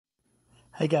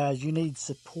Hey guys, you need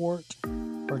support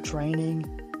or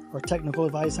training or technical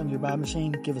advice on your buy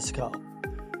machine? Give us a call.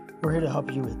 We're here to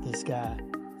help you with this guy.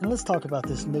 And let's talk about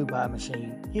this new buy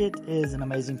machine. It is an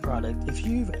amazing product. If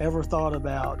you've ever thought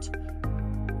about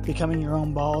becoming your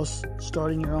own boss,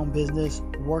 starting your own business,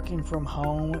 working from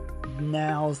home,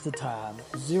 now's the time.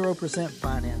 0%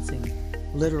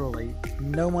 financing, literally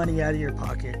no money out of your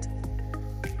pocket,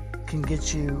 can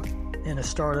get you in a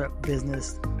startup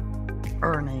business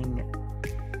earning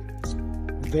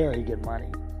very good money.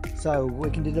 So we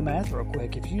can do the math real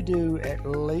quick. If you do at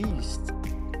least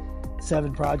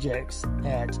 7 projects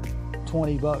at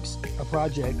 $20 a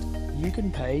project, you can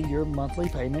pay your monthly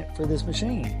payment for this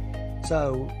machine.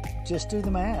 So just do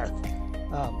the math.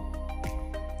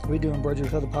 We do embroidery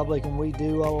for the public, and we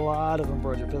do a lot of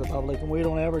embroidery for the public, and we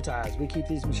don't advertise. We keep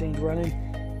these machines running,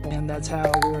 and that's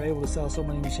how we're able to sell so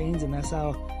many machines, and that's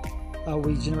how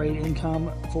we generate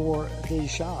income for the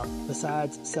shop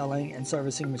besides selling and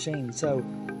servicing machines. So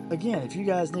again, if you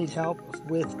guys need help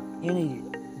with any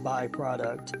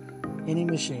byproduct, any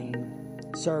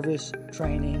machine, service,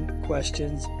 training,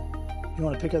 questions, you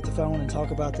want to pick up the phone and talk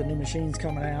about the new machines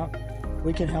coming out,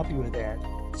 we can help you with that.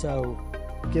 So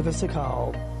give us a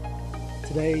call.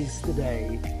 Today's the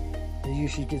day that you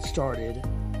should get started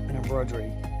in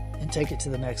embroidery and take it to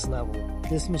the next level.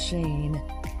 This machine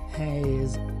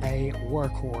is a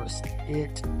workhorse.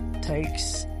 It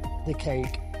takes the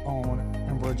cake on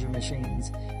embroidery machines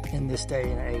in this day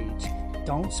and age.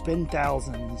 Don't spend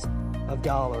thousands of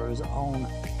dollars on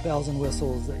bells and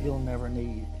whistles that you'll never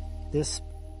need. This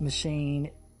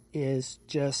machine is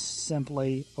just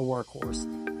simply a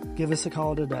workhorse. Give us a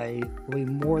call today. We'll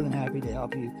be more than happy to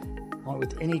help you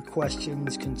with any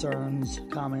questions, concerns,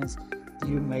 comments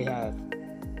you may have.